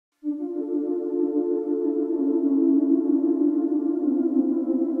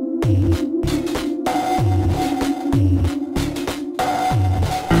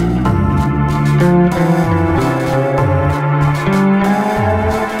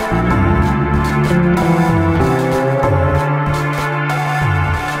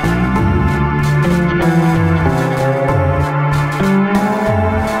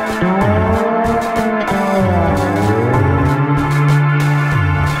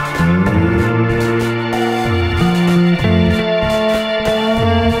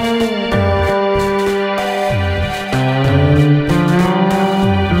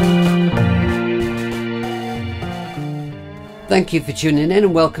Thank you for tuning in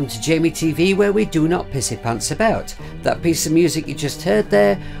and welcome to Jamie TV, where we do not pissy pants about. That piece of music you just heard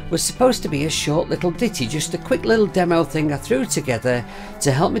there was supposed to be a short little ditty, just a quick little demo thing I threw together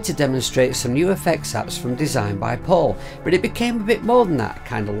to help me to demonstrate some new effects apps from DesignByPaul, but it became a bit more than that. I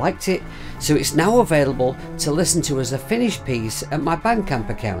kind of liked it, so it's now available to listen to as a finished piece at my Bandcamp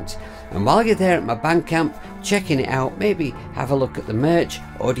account. And while you're there at my Bandcamp checking it out, maybe have a look at the merch,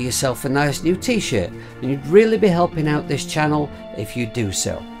 order yourself a nice new t-shirt, and you'd really be helping out this channel if you do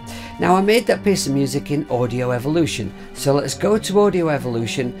so. Now, I made that piece of music in Audio Evolution, so let's go to Audio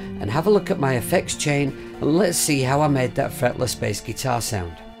Evolution and have a look at my effects chain, and let's see how I made that fretless bass guitar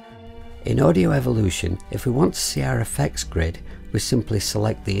sound. In Audio Evolution, if we want to see our effects grid, we simply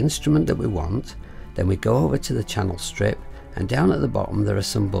select the instrument that we want, then we go over to the channel strip, and down at the bottom there are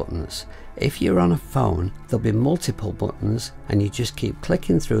some buttons. If you're on a phone, there'll be multiple buttons and you just keep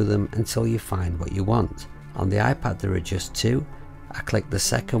clicking through them until you find what you want. On the iPad there are just two. I click the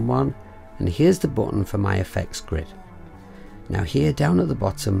second one and here's the button for my effects grid. Now here down at the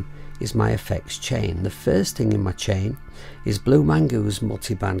bottom is my effects chain. The first thing in my chain is Blue Mangoo's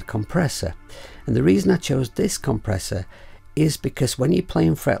Multiband compressor, and the reason I chose this compressor is because when you're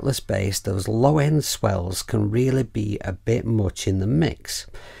playing fretless bass, those low end swells can really be a bit much in the mix.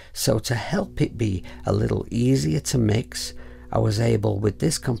 So to help it be a little easier to mix, I was able with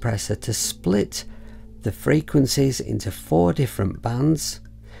this compressor to split the frequencies into 4 different bands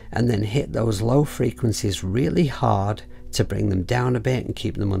and then hit those low frequencies really hard to bring them down a bit and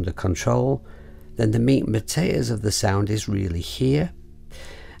keep them under control. Then the meat and potatoes of the sound is really here.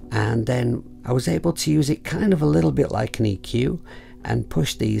 And then I was able to use it kind of a little bit like an EQ and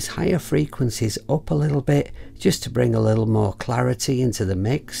push these higher frequencies up a little bit just to bring a little more clarity into the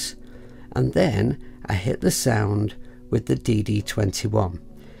mix. And then I hit the sound with the DD-21.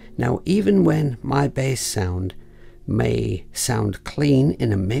 Now, even when my bass sound may sound clean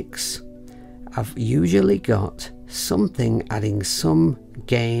in a mix, I've usually got something adding some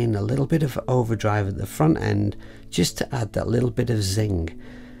gain, a little bit of overdrive at the front end, just to add that little bit of zing.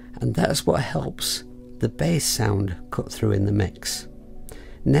 And that's what helps the bass sound cut through in the mix.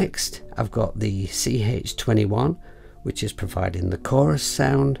 Next, I've got the CH-21, which is providing the chorus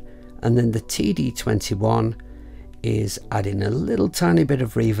sound, and then the TD-21 is adding a little tiny bit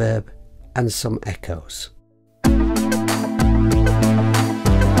of reverb and some echoes.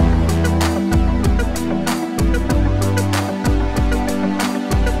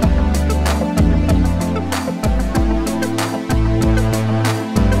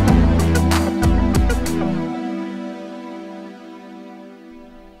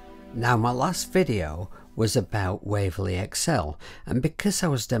 Now, my last video was about Waverley XL, and because I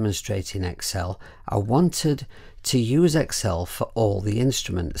was demonstrating XL, I wanted to use XL for all the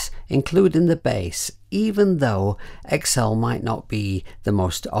instruments, including the bass, even though XL might not be the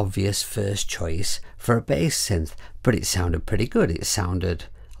most obvious first choice for a bass synth, but it sounded pretty good. It sounded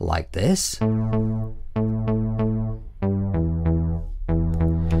like this.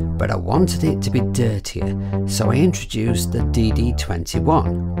 But I wanted it to be dirtier, so I introduced the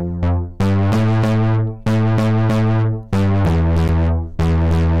DD-21.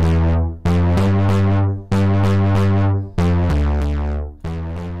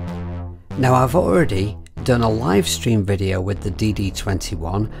 Now, I've already done a live stream video with the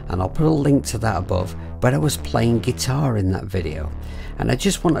DD-21 and I'll put a link to that above, but I was playing guitar in that video, and I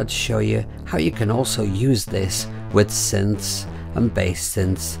just wanted to show you how you can also use this with synths and bass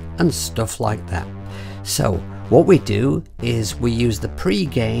synths and stuff like that. So what we do is we use the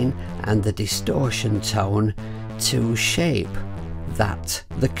pre-gain and the distortion tone to shape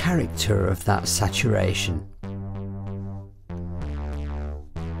the character of that saturation.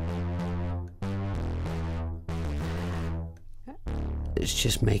 Let's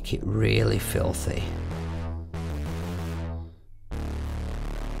just make it really filthy.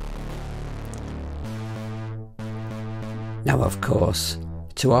 Now, of course,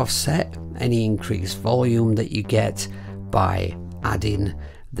 to offset any increased volume that you get by adding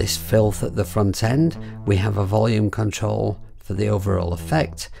this filth at the front end, we have a volume control for the overall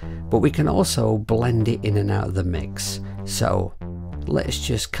effect, but we can also blend it in and out of the mix. So let's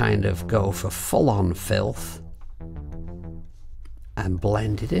just kind of go for full-on filth and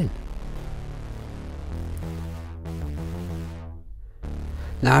blend it in.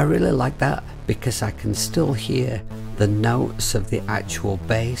 Now, I really like that because I can still hear the notes of the actual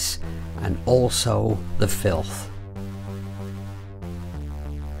bass and also the filth.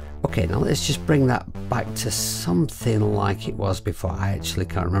 Okay, now let's just bring that back to something like it was before. I actually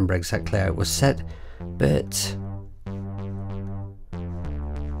can't remember exactly how it was set, but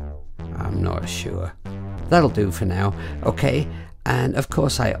I'm not sure. that'll do for now. Okay, and of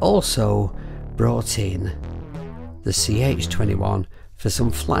course I also brought in the CH-21 for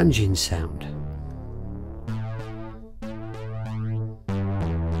some flanging sound.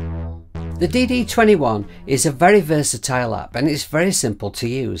 The DD-21 is a very versatile app and it's very simple to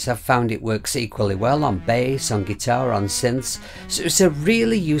use. I've found it works equally well on bass, on guitar, on synths, so it's a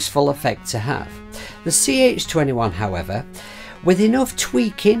really useful effect to have. The CH-21, however, with enough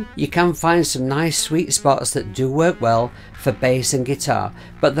tweaking you can find some nice sweet spots that do work well for bass and guitar,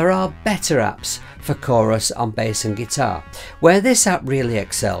 but there are better apps for chorus on bass and guitar. Where this app really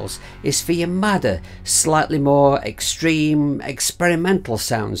excels is for your madder, slightly more extreme, experimental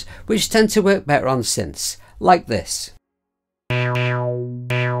sounds which tend to work better on synths, like this.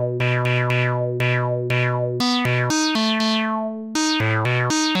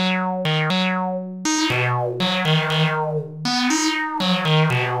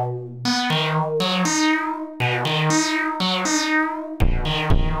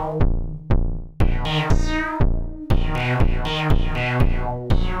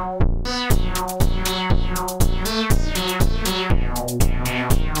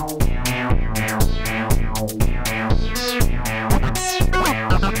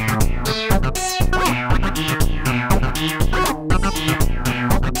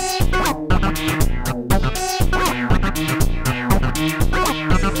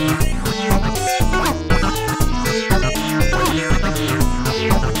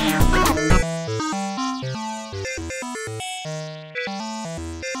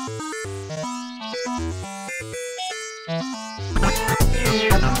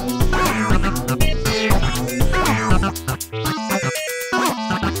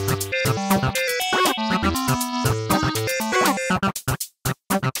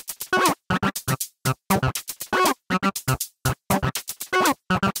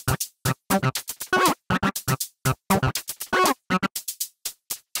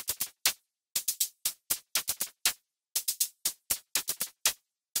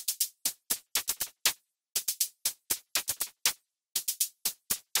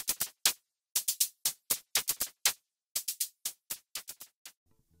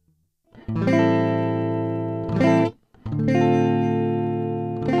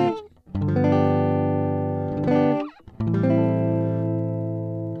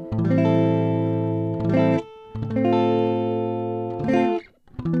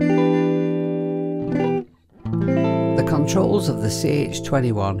 The controls of the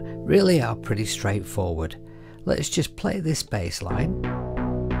CH-21 really are pretty straightforward. Let's just play this bass line,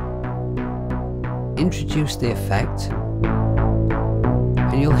 introduce the effect,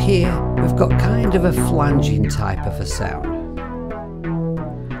 and you'll hear we've got kind of a flanging type of a sound.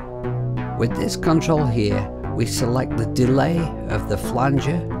 With this control here, we select the delay of the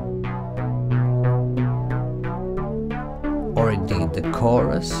flanger, or indeed the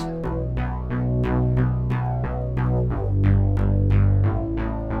chorus.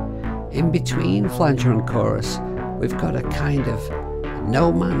 In between flanger and chorus, we've got a kind of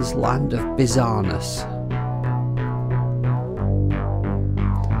no man's land of bizarreness.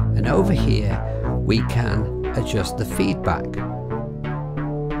 And over here, we can adjust the feedback.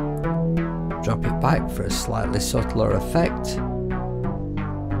 Drop it back for a slightly subtler effect,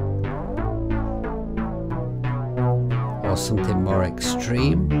 or something more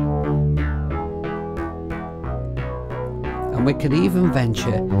extreme. And we can even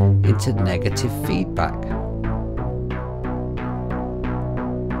venture into negative feedback,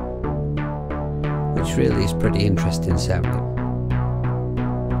 which really is pretty interesting sounding.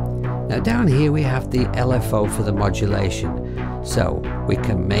 Now down here we have the LFO for the modulation, so we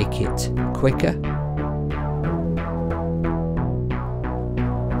can make it quicker,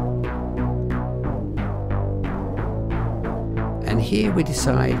 and here we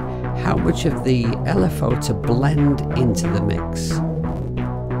decide how much of the LFO to blend into the mix.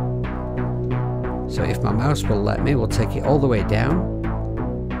 So if my mouse will let me, we'll take it all the way down,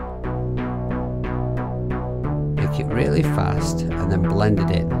 make it really fast, and then blend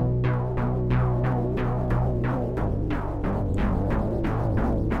it in.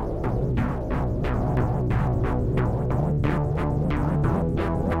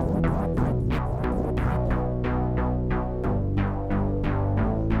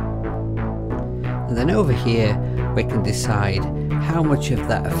 And then over here we can decide how much of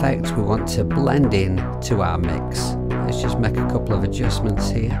that effect we want to blend in to our mix. Let's just make a couple of adjustments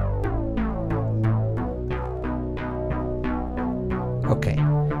here. Okay,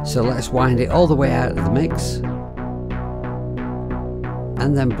 so let's wind it all the way out of the mix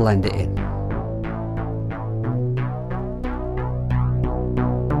and then blend it in.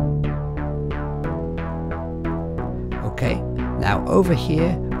 Now over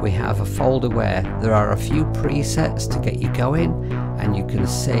here we have a folder where there are a few presets to get you going, and you can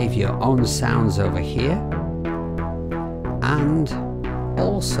save your own sounds over here. And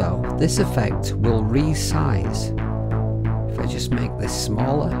also this effect will resize. If I just make this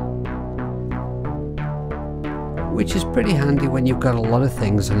smaller, which is pretty handy when you've got a lot of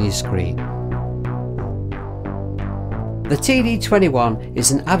things on your screen. The TD-21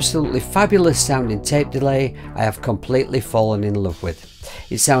 is an absolutely fabulous sounding tape delay I have completely fallen in love with.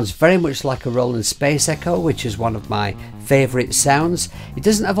 It sounds very much like a Roland Space Echo, which is one of my favourite sounds. It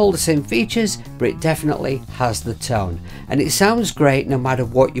doesn't have all the same features, but it definitely has the tone. And it sounds great no matter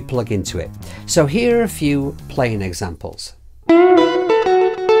what you plug into it. So here are a few playing examples.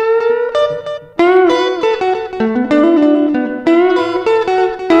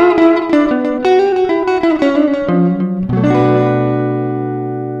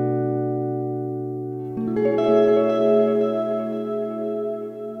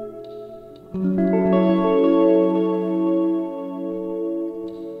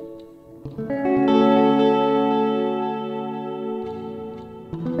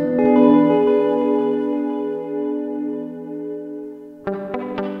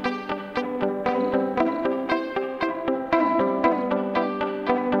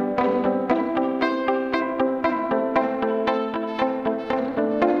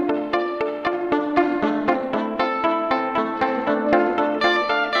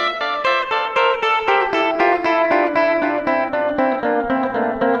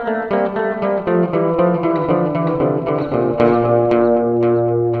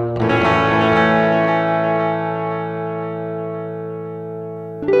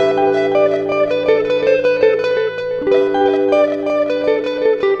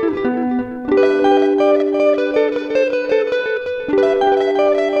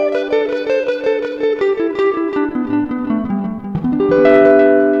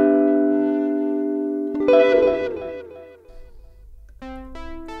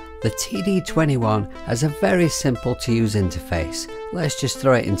 The TD-21 has a very simple to use interface. Let's just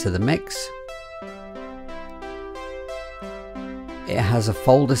throw it into the mix. It has a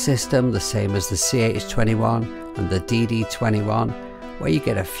folder system the same as the CH-21 and the DD-21, where you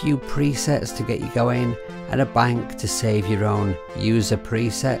get a few presets to get you going and a bank to save your own user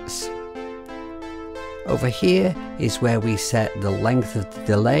presets. Over here is where we set the length of the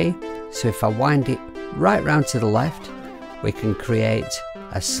delay, so if I wind it right round to the left, we can create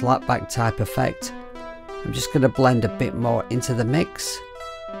a slapback type effect. I'm just going to blend a bit more into the mix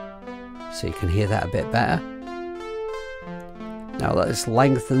so you can hear that a bit better. Now let's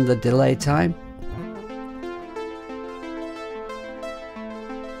lengthen the delay time,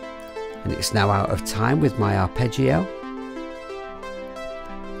 and it's now out of time with my arpeggio.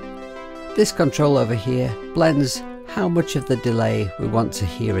 This control over here blends how much of the delay we want to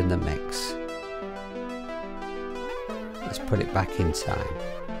hear in the mix. Let's put it back in time.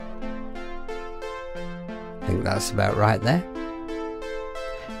 I think that's about right there.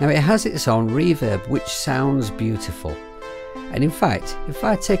 Now it has its own reverb, which sounds beautiful. And in fact, if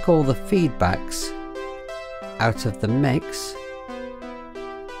I take all the feedbacks out of the mix,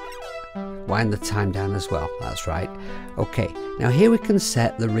 wind the time down as well, that's right. Okay, now here we can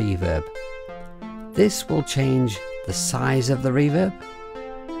set the reverb. This will change the size of the reverb.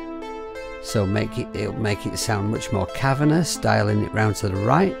 So it'll make it sound much more cavernous, dialing it round to the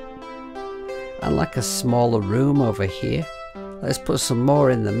right. And like a smaller room over here. Let's put some more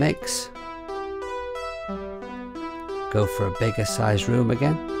in the mix. Go for a bigger size room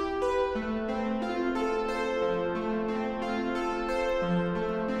again.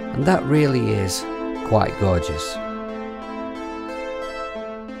 And that really is quite gorgeous.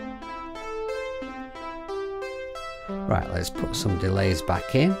 Right, let's put some delays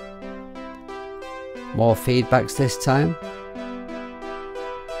back in. More feedbacks this time.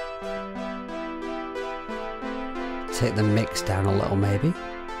 Take the mix down a little maybe.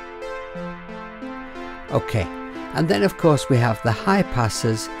 Okay, and then of course we have the high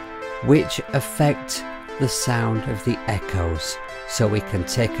passes, which affect the sound of the echoes. So we can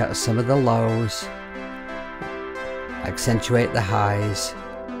take out some of the lows, accentuate the highs,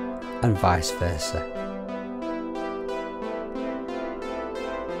 and vice versa.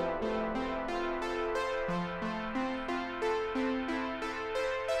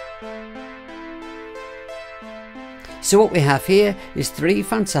 So what we have here is 3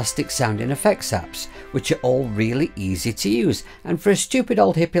 fantastic sounding effects apps, which are all really easy to use, and for a stupid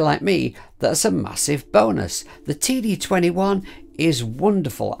old hippie like me, that's a massive bonus. The TD-21 is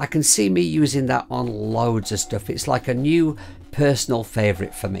wonderful. I can see me using that on loads of stuff. It's like a new personal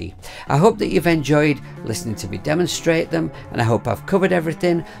favourite for me. I hope that you've enjoyed listening to me demonstrate them, and I hope I've covered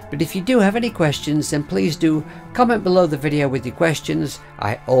everything. But if you do have any questions, then please do comment below the video with your questions.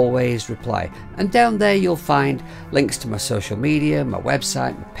 I always reply. And down there you'll find links to my social media, my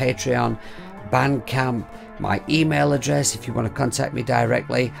website, my Patreon, Bandcamp, my email address if you want to contact me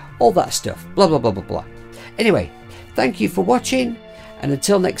directly, all that stuff, blah blah blah blah blah. Anyway, thank you for watching, and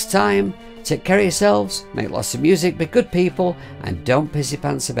until next time, take care of yourselves, make lots of music, be good people, and don't pissy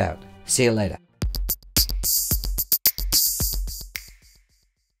pants about. See you later.